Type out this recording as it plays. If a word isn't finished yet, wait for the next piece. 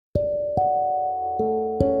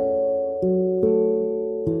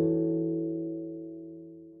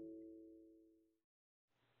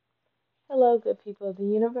people of the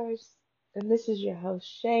universe. And this is your host,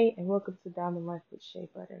 Shea, and welcome to Diamond Life with Shea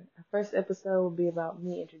Butter. Our first episode will be about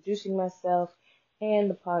me introducing myself and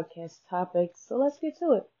the podcast topic. So let's get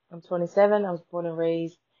to it. I'm 27. I was born and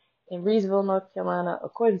raised in Reedsville, North Carolina,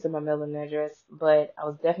 according to my mailing address, but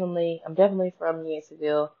I'm definitely from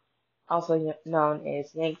Yanceyville, also known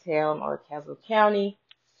as Yanktown or Castle County.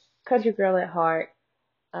 Country girl at heart.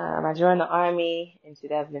 I joined the Army in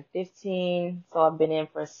 2015, so I've been in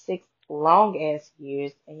for 6 long-ass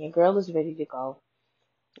years, and your girl is ready to go.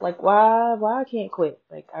 Like, why I can't quit?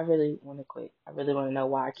 Like, I really want to quit. I really want to know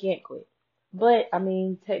why I can't quit. But, I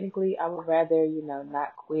mean, technically, I would rather,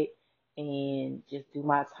 not quit and just do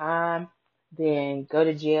my time than go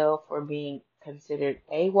to jail for being considered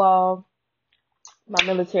AWOL. My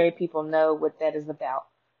military people know what that is about.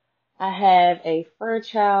 I have a fur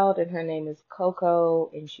child, and her name is Coco,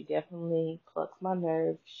 and she definitely plucks my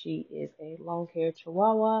nerve. She is a long-haired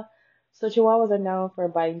Chihuahua. So Chihuahuas are known for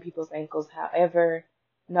biting people's ankles. However,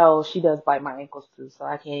 no, she does bite my ankles too, so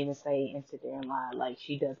I can't even say and sit there and lie. Like,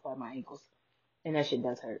 she does bite my ankles, and that shit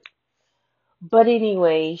does hurt. But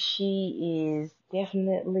anyway, she is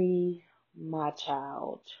definitely my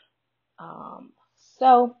child. Um,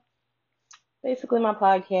 so basically my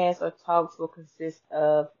podcast or talks will consist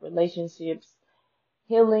of relationships,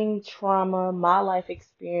 healing, trauma, my life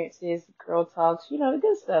experiences, girl talks, the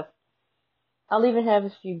good stuff. I'll even have a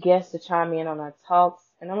few guests to chime in on our talks,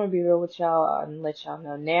 and I'm gonna be real with y'all and let y'all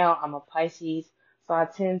know now I'm a Pisces, so I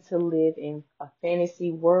tend to live in a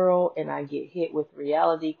fantasy world and I get hit with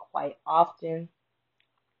reality quite often.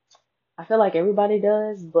 I feel like everybody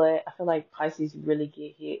does, but I feel like Pisces really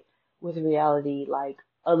get hit with reality like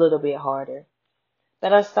a little bit harder.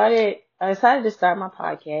 But I decided to start my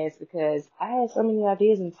podcast because I had so many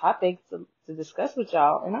ideas and topics to discuss with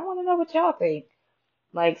y'all, and I want to know what y'all think.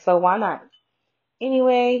 Like, so why not?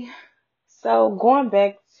 Anyway, so going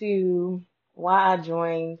back to why I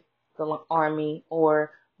joined the Army,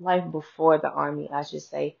 or life before the Army, I should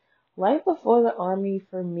say. Life before the Army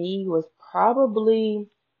for me was probably,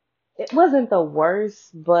 it wasn't the worst,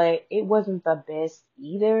 but it wasn't the best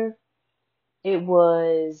either. It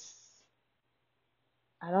was,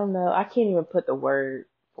 I don't know. I can't even put the word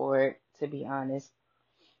for it, to be honest.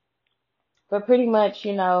 But pretty much,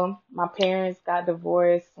 my parents got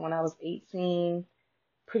divorced when I was 18.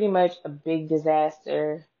 Pretty much a big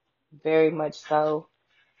disaster. Very much so.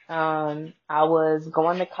 I was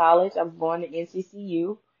going to college. I was going to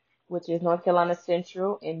NCCU, which is North Carolina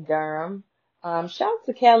Central in Durham. Shout out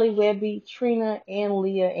to Callie, Webby, Trina, and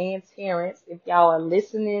Leah, and Terrence. If y'all are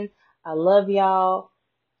listening, I love y'all.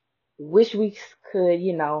 Wish we could,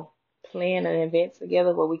 plan an event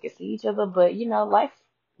together where we could see each other, but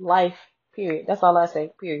life, period. That's all I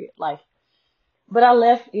say, period, life. But I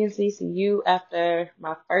left NCCU after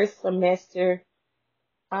my first semester.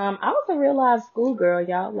 I was a real live schoolgirl,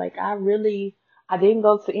 y'all. Like, I didn't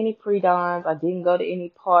go to any pre-dons. I didn't go to any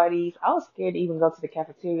parties. I was scared to even go to the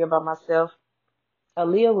cafeteria by myself.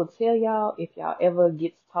 Aaliyah will tell y'all if y'all ever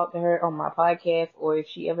get to talk to her on my podcast, or if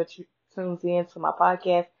she ever tunes in to my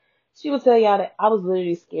podcast, she will tell y'all that I was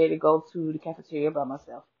literally scared to go to the cafeteria by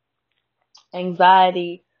myself.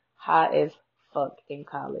 Anxiety high as fuck in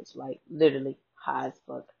college, like literally high as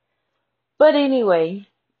fuck. But anyway,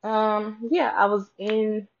 yeah, I was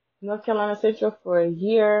in North Carolina Central for a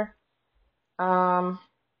year. Um,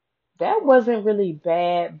 that wasn't really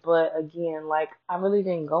bad, but again, like, I really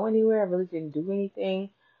didn't go anywhere. I really didn't do anything.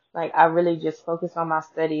 Like, I really just focused on my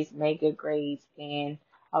studies, made good grades, and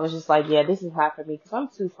I was just like, yeah, this is hard for me because I'm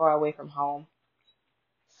too far away from home.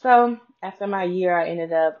 So after my year, I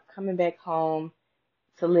ended up coming back home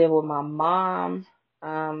to live with my mom.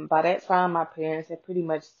 By that time, my parents had pretty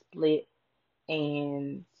much split,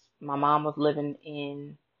 and my mom was living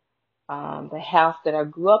in the house that I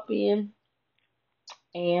grew up in.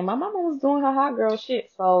 And my mama was doing her hot girl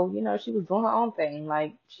shit. So, she was doing her own thing.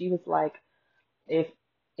 Like, she was like, if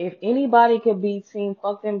if anybody could be team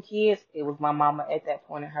fuck them kids, it was my mama at that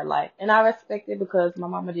point in her life. And I respect it because my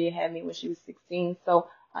mama did have me when she was 16. So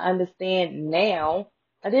I understand now.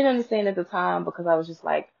 I didn't understand at the time because I was just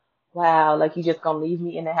like, wow, like, you just gonna leave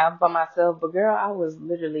me in the house by myself. But girl, I was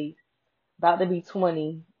literally about to be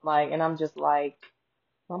 20, like, and I'm just like,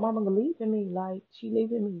 my mama leaving me, like, she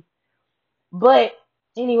leaving me. But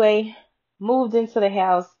anyway, moved into the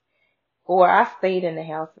house, or I stayed in the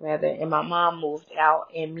house rather, and my mom moved out,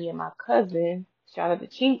 and me and my cousin, shout out to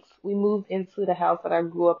Chinks, we moved into the house that I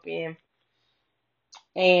grew up in.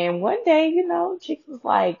 And one day, Chinks was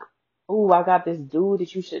like, "Ooh, I got this dude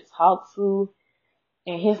that you should talk to,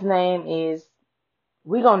 and his name is,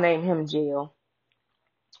 we gonna name him Jail."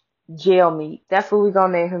 Jail Meat. That's what we're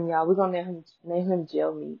gonna name him, y'all. We're gonna name him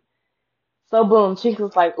Jail Meat. So boom, Chinks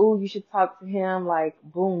was like, "Ooh, you should talk to him." Like,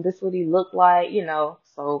 boom, this what he looked like, you know.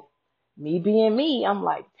 So me being me, I'm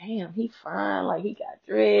like, damn, he fine. Like he got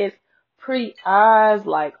dreads, pretty eyes.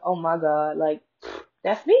 Like, oh my god, like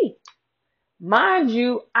that's me. Mind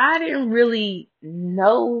you, I didn't really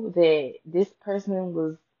know that this person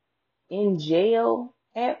was in jail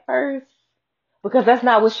at first because that's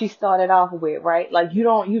not what she started off with, right? Like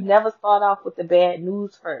you never start off with the bad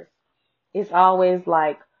news first. It's always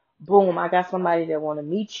like, boom, I got somebody that want to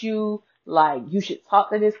meet you. Like, you should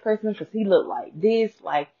talk to this person because he look like this.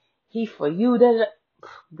 Like, he for you.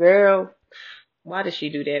 Girl, why did she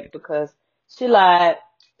do that? Because she lied.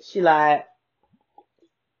 She lied.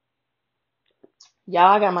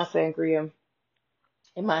 Y'all, I got my sangria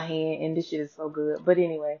in my hand, and this shit is so good. But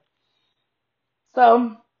anyway,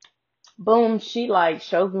 so boom, she like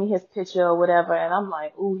shows me his picture or whatever, and I'm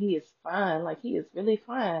like, ooh, he is fine. Like, he is really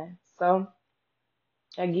fine. So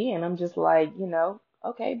again, I'm just like,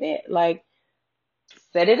 okay, bet. Like,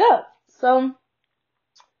 set it up. So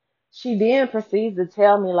she then proceeds to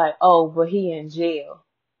tell me like, oh, but he in jail.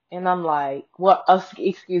 And I'm like, what? Oh,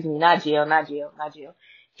 excuse me, not jail, not jail, not jail.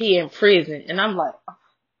 He in prison. And I'm like,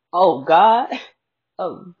 oh God,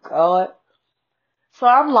 oh God. So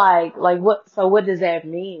I'm like what? So what does that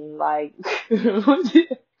mean? Like,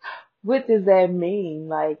 what does that mean?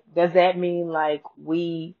 Like, does that mean like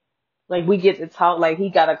we get to talk? Like he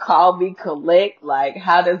gotta call me, collect? Like,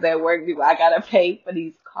 how does that work? Do I gotta pay for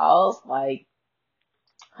these calls? Like,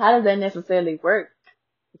 how does that necessarily work?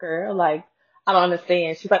 Girl, like, I don't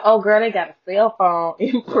understand. She's like, oh, girl, they got a cell phone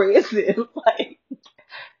in prison. Like,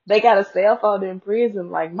 they got a cell phone in prison.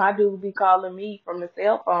 Like, my dude be calling me from the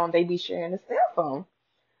cell phone. They be sharing the cell phone.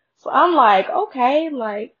 So I'm like, okay,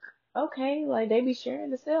 like, they be sharing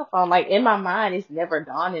the cell phone. Like, in my mind, it's never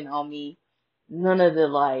dawning on me none of the,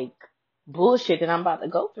 like, bullshit that I'm about to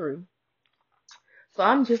go through. So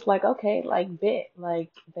I'm just like, okay, like, bet. Like,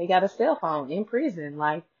 they got a cell phone in prison.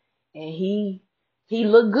 Like, and he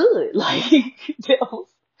looked good. Like, that was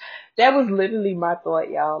that was literally my thought,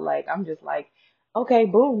 y'all. Like, I'm just like, okay,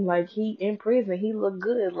 boom. Like, he in prison. He look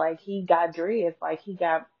good. Like, he got dreads. Like, he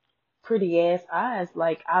got pretty ass eyes.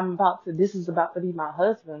 Like, this is about to be my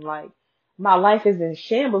husband. Like, my life is in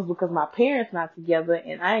shambles because my parents not together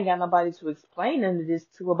and I ain't got nobody to explain none of this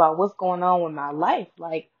to about what's going on with my life.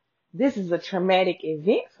 Like, this is a traumatic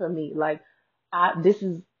event for me. Like,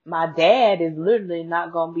 my dad is literally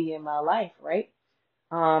not going to be in my life, right?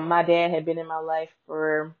 My dad had been in my life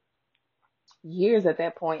for years at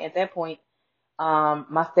that point. At that point,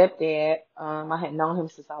 my stepdad, I had known him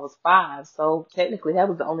since I was 5. So technically that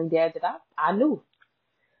was the only dad that I knew.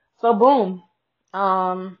 So boom,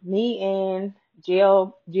 me and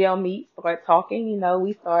jail meet start talking,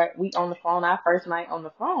 we on the phone, our first night on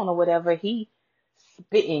the phone or whatever, he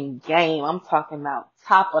spitting game. I'm talking about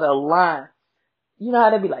top of the line. You know how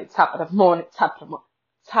they be like top of the morning, top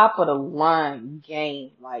of the line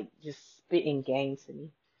game, like just spitting game to me.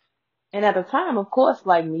 And at the time, of course,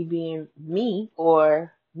 like me being me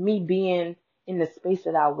or me being in the space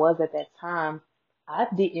that I was at that time, I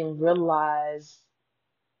didn't realize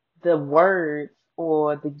the words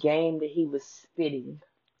or the game that he was spitting,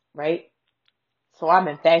 right? So I'm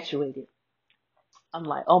infatuated. I'm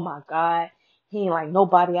like, oh my God, he ain't like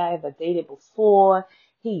nobody I ever dated before.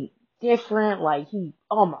 He different, like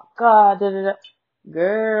oh my God, da da da.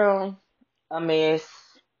 Girl, a mess,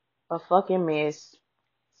 a fucking mess.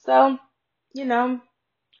 So, you know,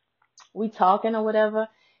 we talking or whatever.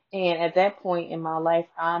 And at that point in my life,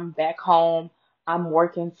 I'm back home. I'm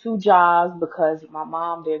working 2 jobs because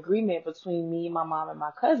the agreement between me, my mom, and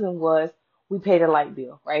my cousin was we paid a light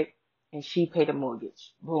bill, right? And she paid a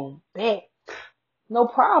mortgage. Boom, bet. No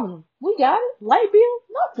problem. We got it. Light bill,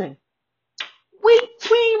 nothing. We ain't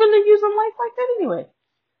really using lights like that anyway.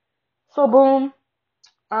 So boom.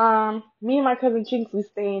 Me and my cousin Chinks, we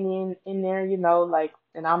staying in there, like,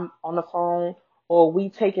 and I'm on the phone, or we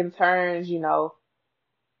taking turns,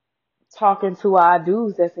 talking to our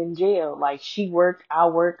dudes that's in jail. Like, she work, I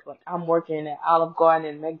work, like I'm working at Olive Garden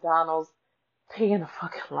and McDonald's, paying a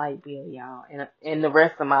fucking light bill, y'all, and the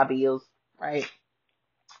rest of my bills, right?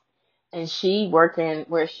 And she working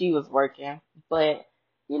where she was working, but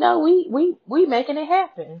we making it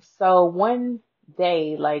happen. So one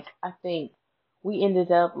day, like, I think we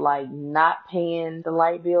ended up like not paying the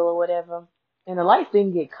light bill or whatever, and the lights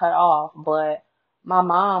didn't get cut off, but my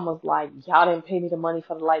mom was like, y'all didn't pay me the money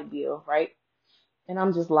for the light bill, right? And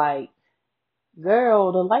I'm just like,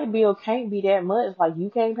 girl, the light bill can't be that much. Like, you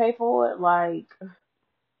can't pay for it. Like,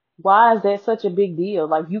 Why is that such a big deal?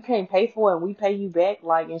 Like, you can't pay for it and we pay you back.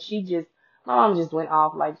 Like, and my mom just went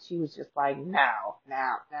off. Like, she was just like, no,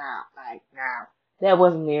 no, no, like, no. That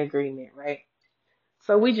wasn't the agreement, right?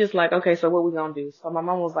 So we just like, okay, so what we gonna do? So my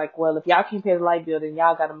mom was like, well, if y'all can't pay the light bill, then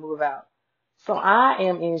y'all gotta move out. So I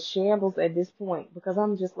am in shambles at this point because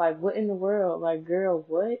I'm just like, what in the world? Like, girl,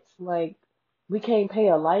 what? Like, we can't pay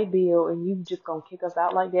a light bill and you just gonna kick us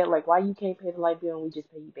out like that? Like, why you can't pay the light bill and we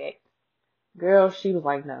just pay you back? Girl, she was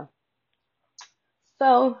like, no.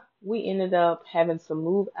 So we ended up having to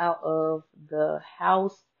move out of the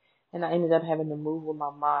house and I ended up having to move with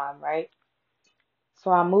my mom, right?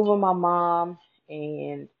 So I moved with my mom,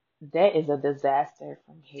 and that is a disaster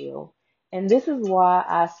from hell. And this is why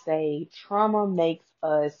I say trauma makes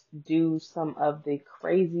us do some of the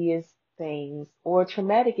craziest things, or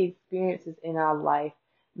traumatic experiences in our life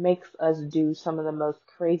makes us do some of the most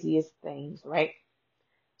craziest things, right?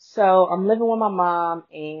 So I'm living with my mom,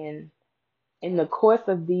 and in the course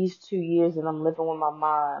of these 2 years that I'm living with my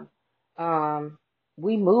mom, um,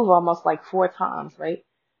 we move almost like 4 times, right?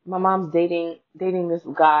 My mom's dating this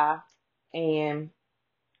guy, and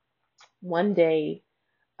one day,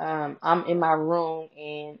 I'm in my room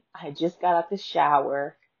and I had just got out the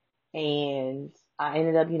shower and I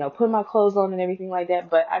ended up, putting my clothes on and everything like that.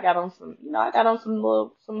 But I got on some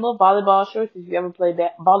little volleyball shorts. If you ever played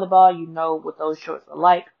volleyball, you know what those shorts are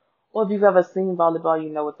like. Or if you've ever seen volleyball, you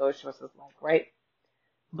know what those shorts are like, right?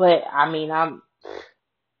 But I mean, I'm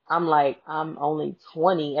only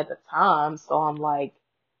 20 at the time, so I'm like,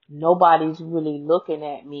 nobody's really looking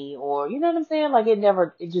at me, or you know what I'm saying? Like,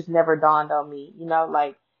 it just never dawned on me,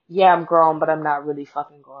 like, yeah, I'm grown, but I'm not really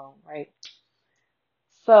fucking grown, right?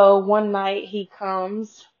 So one night he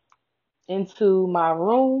comes into my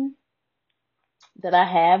room that I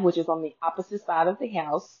have, which is on the opposite side of the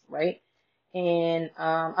house, right? And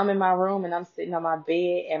I'm in my room and I'm sitting on my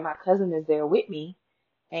bed and my cousin is there with me,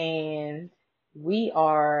 and we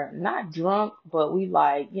are not drunk, but we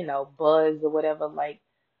like, buzzed or whatever. Like,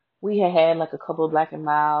 we had like a couple of Black and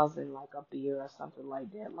Miles and like a beer or something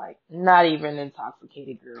like that. Like, not even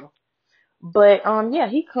intoxicated, girl. But yeah,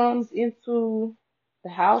 he comes into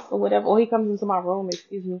the house or whatever, or he comes into my room,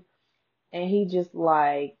 excuse me, and he just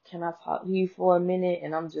like, can I talk to you for a minute?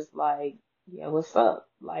 And I'm just like, yeah, what's up?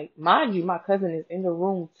 Like, mind you, my cousin is in the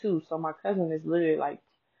room too, so my cousin is literally like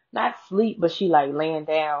not asleep, but she like laying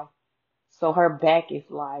down, so her back is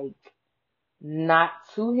like not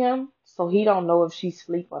to him, so he don't know if she's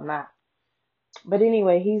asleep or not. But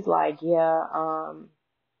anyway, he's like, yeah,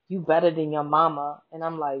 you better than your mama. And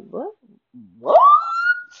I'm like, what? What?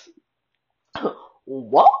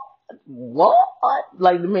 What? What?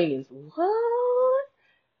 Like, the meanings, what?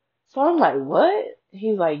 So I'm like, what?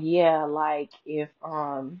 He's like, yeah, like, if,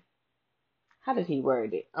 how did he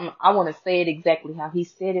word it? I want to say it exactly how he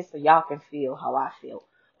said it so y'all can feel how I feel.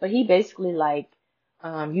 But he basically like,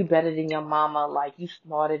 you better than your mama, like you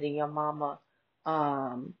smarter than your mama.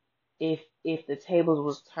 Um, if the tables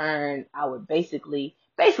was turned, I would basically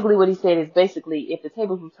what he said is basically if the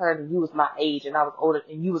tables was turned and you was my age and I was older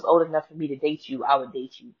and you was old enough for me to date you, I would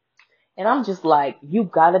date you. And I'm just like, you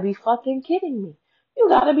gotta be fucking kidding me. You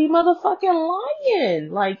gotta be motherfucking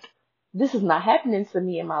lying. Like, this is not happening to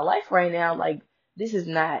me in my life right now. Like, this is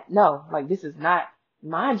not, no, like, this is not,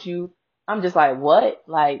 mind you, I'm just like, what?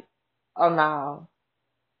 Like, oh no.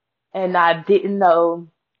 And I didn't know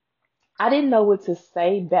what to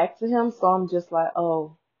say back to him. So I'm just like,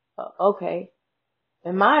 oh, okay.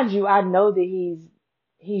 And mind you, I know that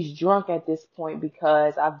he's drunk at this point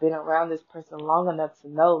because I've been around this person long enough to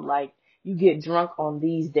know, like, you get drunk on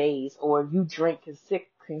these days, or you drink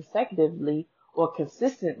consecutively or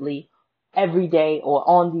consistently every day or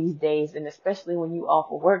on these days, and especially when you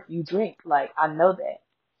off of work, you drink. Like, I know that.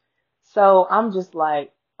 So I'm just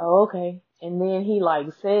like, oh, okay. And then he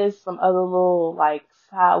like says some other little like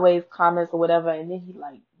sideways comments or whatever, and then he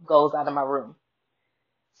like goes out of my room.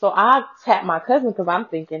 So I tap my cousin because I'm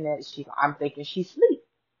thinking she's asleep.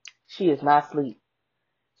 She is not asleep.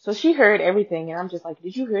 So she heard everything and I'm just like,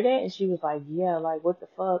 did you hear that? And she was like, yeah, like, what the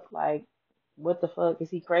fuck? Like, what the fuck? Is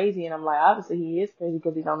he crazy? And I'm like, obviously he is crazy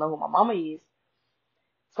because he don't know who my mama is.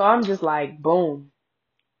 So I'm just like, boom,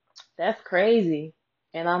 that's crazy.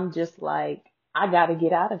 And I'm just like, I gotta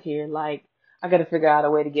get out of here. Like, I gotta figure out a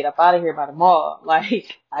way to get up out of here by tomorrow.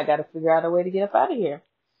 Like, I gotta figure out a way to get up out of here.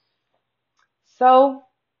 So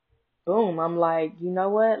boom, I'm like, you know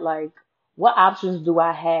what? Like, what options do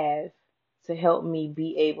I have to help me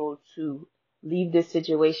be able to leave this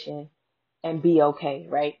situation and be okay,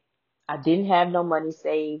 right? I didn't have no money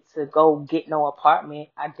saved to go get no apartment.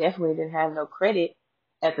 I definitely didn't have no credit.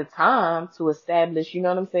 at the time to establish, you know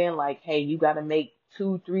what I'm saying? Like, hey, you got to make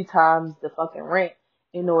 2, 3 times the fucking rent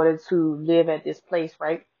in order to live at this place,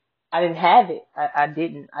 right? I didn't have it. I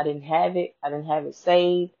didn't. I didn't have it. I didn't have it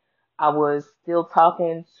saved. I was still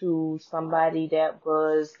talking to somebody that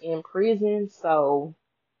was in prison, so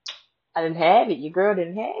I didn't have it. Your girl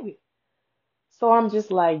didn't have it. So I'm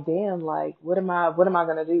just like, damn, like what am I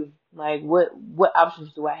gonna do? Like what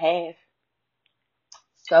options do I have?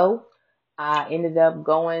 So I ended up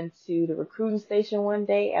going to the recruiting station one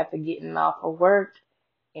day after getting off of work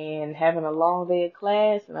and having a long day of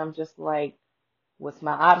class, and I'm just like, what's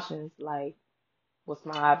my options? Like, what's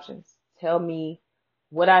my options? Tell me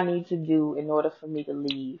what I need to do in order for me to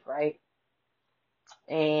leave, right?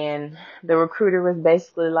 And the recruiter was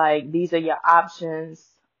basically like, these are your options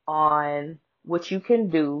on what you can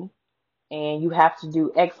do, and you have to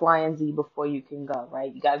do X, Y, and Z before you can go,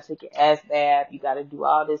 right? You got to take your ASVAB, you got to do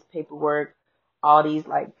all this paperwork, all these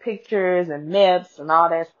like pictures and MEPS and all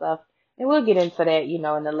that stuff. And we'll get into that, you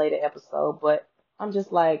know, in a later episode. But I'm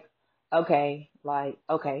just like, okay,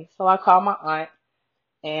 okay. So I called my aunt,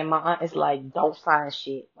 and my aunt is like, don't sign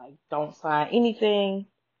shit. Like, don't sign anything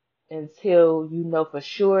until you know for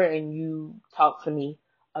sure and you talk to me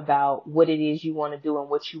about what it is you want to do and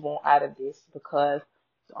what you want out of this, because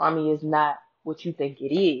the army is not what you think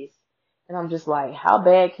it is. And I'm just like, how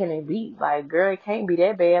bad can it be? Like, girl, it can't be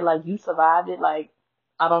that bad. Like, you survived it. Like,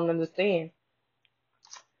 I don't understand.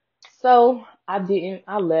 So I didn't.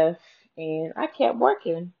 I left and I kept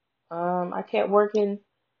working. I kept working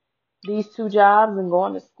these 2 jobs and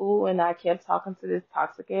going to school, and I kept talking to this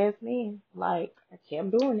toxic ass man. Like, I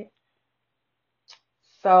kept doing it.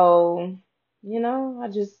 So, you know,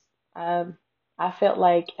 um, I felt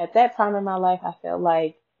like at that time in my life, I felt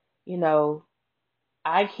like, you know,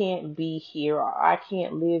 I can't be here or I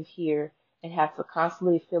can't live here and have to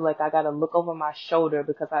constantly feel like I got to look over my shoulder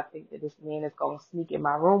because I think that this man is going to sneak in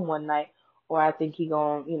my room one night, or I think he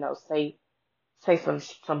going to, you know, say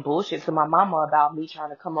some bullshit to my mama about me trying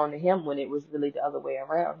to come on to him when it was really the other way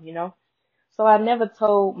around, you know? So I never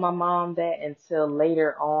told my mom that until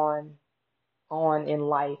later on in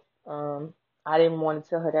life. I didn't want to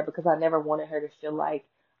tell her that because I never wanted her to feel like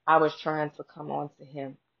I was trying to come on to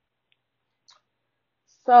him.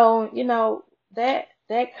 So, you know, that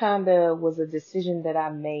kind of was a decision that I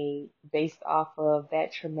made based off of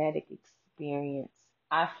that traumatic experience.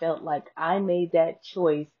 I felt like I made that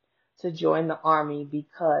choice to join the army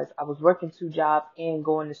because I was working 2 jobs and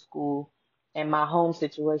going to school, and my home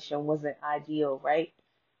situation wasn't ideal, right?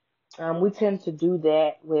 We tend to do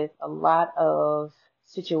that with a lot of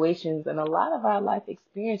situations and a lot of our life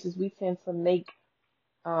experiences. We tend to make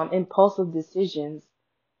impulsive decisions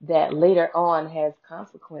that later on has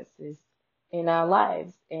consequences in our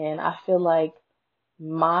lives. And I feel like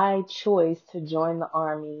my choice to join the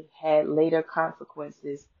army had later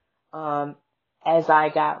consequences um, as I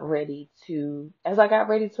got ready to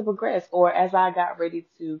progress, or as I got ready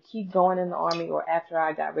to keep going in the army, or after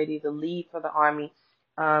I got ready to leave for the army.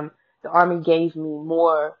 Um, the army gave me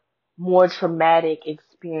more traumatic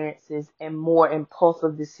experiences and more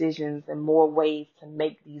impulsive decisions and more ways to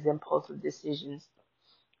make these impulsive decisions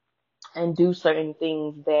and do certain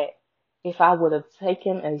things that if I would have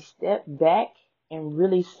taken a step back and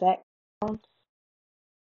really sat down,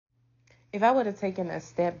 if I would have taken a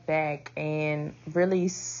step back and really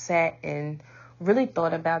sat and really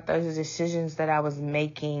thought about those decisions that I was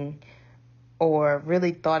making, or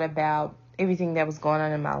really thought about everything that was going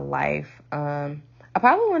on in my life, I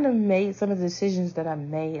probably wouldn't have made some of the decisions that I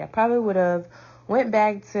made. I probably would have went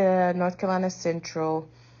back to North Carolina Central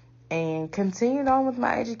and continued on with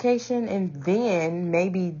my education, and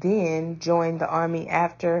then joined the army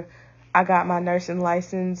after I got my nursing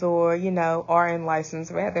license, or, you know, RN license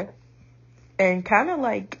rather, and kind of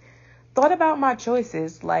like thought about my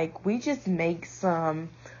choices. Like, we just make some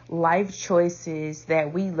life choices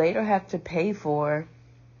that we later have to pay for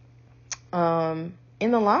in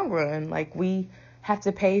the long run. Like, we have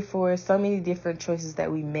to pay for so many different choices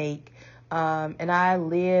that we make. And I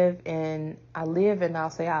live and I'll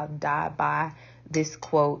say I'll die by this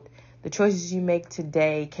quote: the choices you make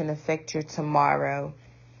today can affect your tomorrow.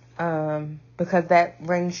 Because that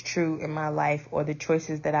rings true in my life, or the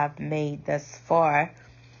choices that I've made thus far.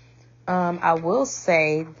 I will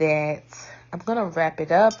say that I'm going to wrap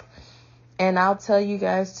it up, and I'll tell you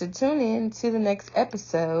guys to tune in to the next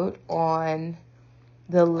episode on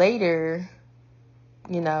the later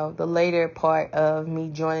part of me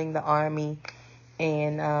joining the army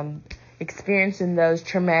and experiencing those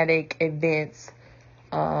traumatic events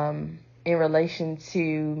in relation to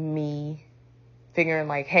me figuring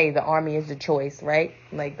like, hey, the army is the choice, right?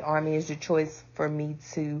 Like the army is the choice for me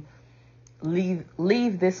to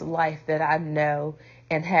leave this life that I know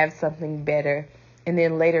and have something better. And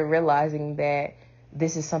then later realizing that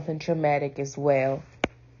this is something traumatic as well.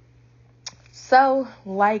 So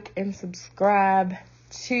like and subscribe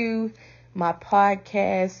to my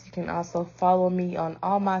podcast. You can also follow me on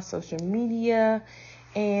all my social media,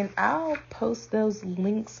 and I'll post those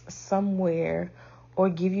links somewhere or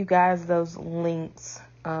give you guys those links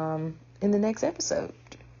in the next episode.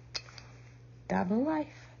 Diamond Life,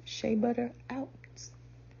 Shea Butter out.